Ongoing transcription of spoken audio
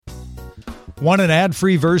Want an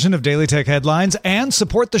ad-free version of Daily Tech Headlines and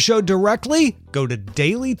support the show directly? Go to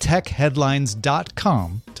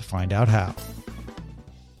dailytechheadlines.com to find out how.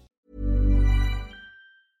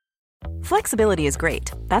 Flexibility is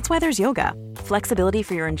great. That's why there's yoga. Flexibility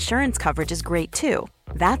for your insurance coverage is great too.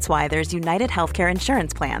 That's why there's United Healthcare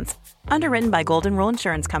Insurance Plans. Underwritten by Golden Rule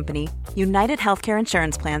Insurance Company, United Healthcare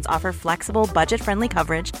Insurance Plans offer flexible, budget-friendly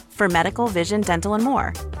coverage for medical, vision, dental, and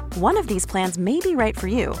more. One of these plans may be right for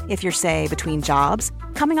you if you're, say, between jobs,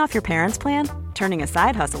 coming off your parents' plan, turning a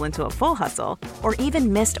side hustle into a full hustle, or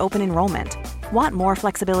even missed open enrollment. Want more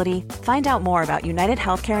flexibility? Find out more about United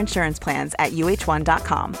Healthcare Insurance Plans at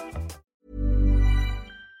uh1.com.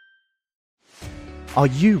 Are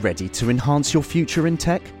you ready to enhance your future in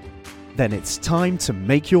tech? Then it's time to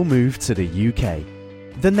make your move to the UK,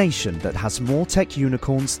 the nation that has more tech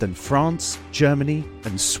unicorns than France, Germany,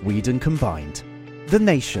 and Sweden combined. The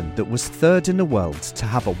nation that was third in the world to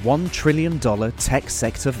have a $1 trillion tech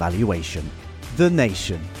sector valuation. The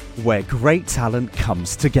nation where great talent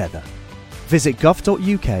comes together. Visit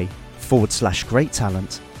gov.uk/great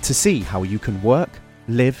talent to see how you can work,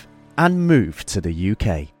 live, and move to the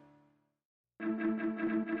UK.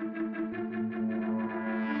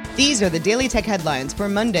 These are the Daily Tech Headlines for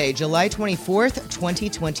Monday, July 24th,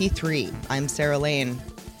 2023. I'm Sarah Lane.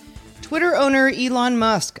 Twitter owner Elon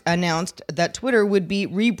Musk announced that Twitter would be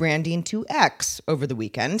rebranding to X over the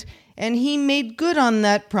weekend, and he made good on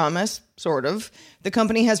that promise, sort of. The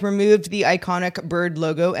company has removed the iconic bird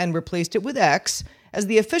logo and replaced it with X as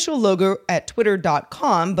the official logo at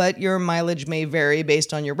twitter.com, but your mileage may vary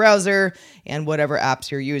based on your browser and whatever apps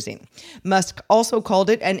you're using. Musk also called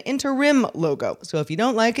it an interim logo, so if you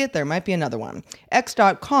don't like it, there might be another one.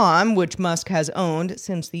 X.com, which Musk has owned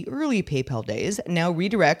since the early PayPal days, now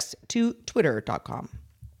redirects to twitter.com.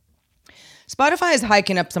 Spotify is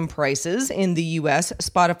hiking up some prices. In the US,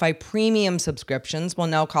 Spotify premium subscriptions will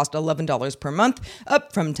now cost $11 per month,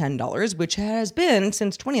 up from $10, which has been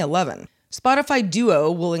since 2011. Spotify Duo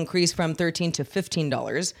will increase from $13 to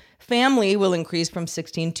 $15, Family will increase from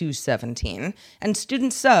 $16 to $17, and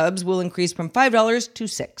student subs will increase from $5 to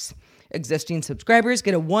 $6. Existing subscribers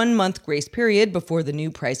get a 1-month grace period before the new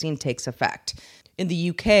pricing takes effect. In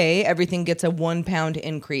the UK, everything gets a £1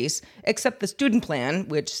 increase, except the student plan,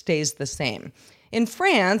 which stays the same. In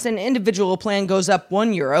France, an individual plan goes up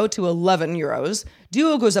 €1 to €11,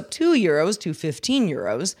 Duo goes up €2 to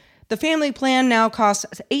 €15, the family plan now costs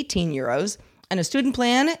 €18, and a student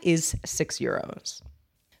plan is €6.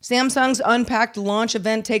 Samsung's Unpacked launch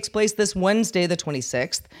event takes place this Wednesday, the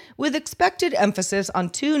 26th, with expected emphasis on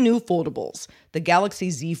 2 new foldables, the Galaxy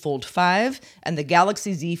Z Fold 5 and the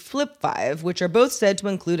Galaxy Z Flip 5, which are both said to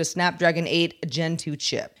include a Snapdragon 8 Gen 2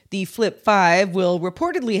 chip. The Flip 5 will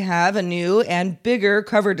reportedly have a new and bigger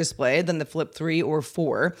cover display than the Flip 3 or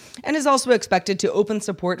 4, and is also expected to open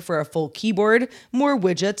support for a full keyboard, more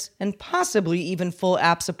widgets, and possibly even full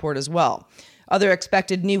app support as well. Other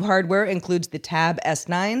expected new hardware includes the Tab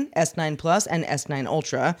S9, S9 Plus, and S9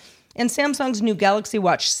 Ultra, and Samsung's new Galaxy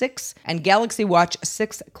Watch 6 and Galaxy Watch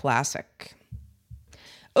 6 Classic.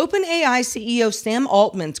 OpenAI CEO Sam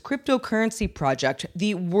Altman's cryptocurrency project,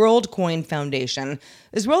 the WorldCoin Foundation,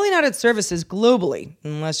 is rolling out its services globally,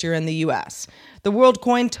 unless you're in the US. The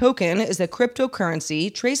WorldCoin token is a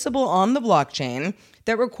cryptocurrency traceable on the blockchain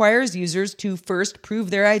that requires users to first prove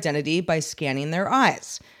their identity by scanning their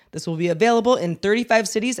eyes. This will be available in 35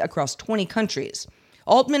 cities across 20 countries.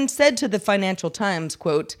 Altman said to the Financial Times,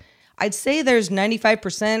 quote, "I'd say there's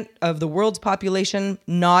 95% of the world's population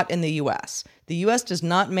not in the US. The US does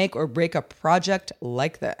not make or break a project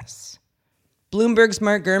like this." Bloomberg's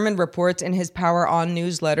Mark Gurman reports in his Power On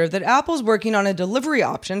newsletter that Apple's working on a delivery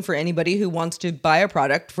option for anybody who wants to buy a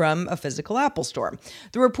product from a physical Apple store.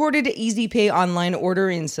 The reported Easy Pay online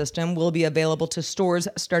ordering system will be available to stores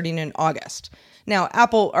starting in August. Now,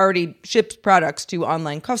 Apple already ships products to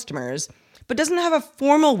online customers, but doesn't have a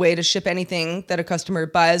formal way to ship anything that a customer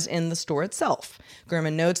buys in the store itself.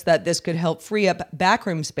 Gurman notes that this could help free up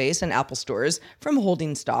backroom space in Apple stores from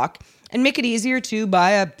holding stock and make it easier to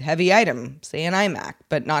buy a heavy item, say an iMac,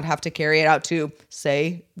 but not have to carry it out to,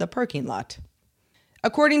 say, the parking lot.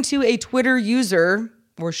 According to a Twitter user,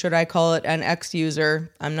 or should I call it an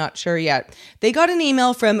ex-user? I'm not sure yet. They got an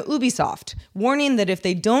email from Ubisoft warning that if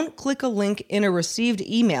they don't click a link in a received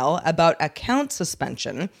email about account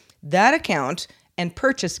suspension, that account and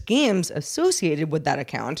purchase games associated with that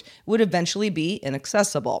account would eventually be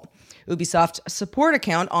inaccessible. Ubisoft's support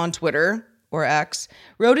account on Twitter, or X,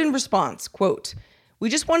 wrote in response, quote, We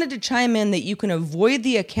just wanted to chime in that you can avoid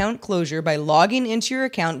the account closure by logging into your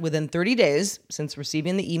account within 30 days since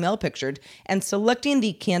receiving the email pictured and selecting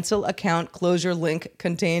the cancel account closure link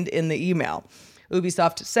contained in the email.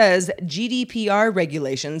 Ubisoft says GDPR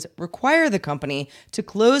regulations require the company to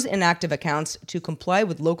close inactive accounts to comply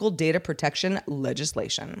with local data protection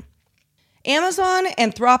legislation. Amazon,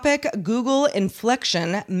 Anthropic, Google,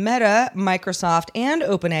 Inflection, Meta, Microsoft, and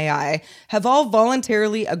OpenAI have all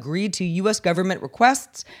voluntarily agreed to U.S. government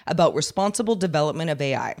requests about responsible development of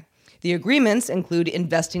AI. The agreements include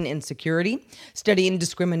investing in security, studying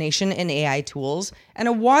discrimination in AI tools, and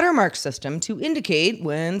a watermark system to indicate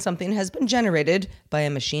when something has been generated by a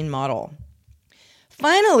machine model.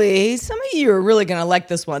 Finally, some of you are really going to like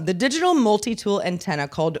this one. The digital multi-tool antenna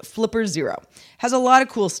called Flipper Zero has a lot of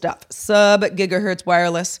cool stuff. Sub-gigahertz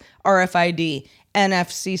wireless, RFID,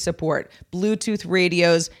 NFC support, Bluetooth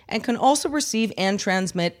radios, and can also receive and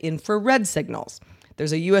transmit infrared signals.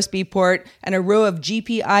 There's a USB port and a row of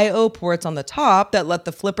GPIO ports on the top that let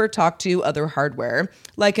the Flipper talk to other hardware,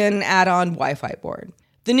 like an add-on Wi-Fi board.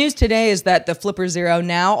 The news today is that the Flipper Zero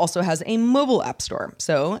now also has a mobile app store.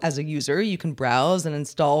 So, as a user, you can browse and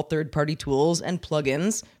install third-party tools and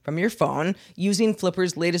plugins from your phone using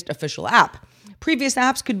Flipper's latest official app. Previous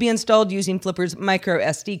apps could be installed using Flipper's micro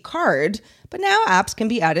SD card, but now apps can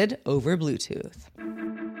be added over Bluetooth.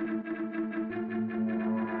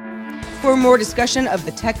 For more discussion of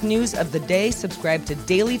the tech news of the day, subscribe to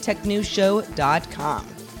dailytechnewsshow.com.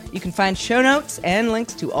 You can find show notes and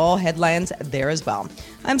links to all headlines there as well.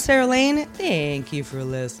 I'm Sarah Lane. Thank you for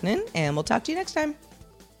listening, and we'll talk to you next time.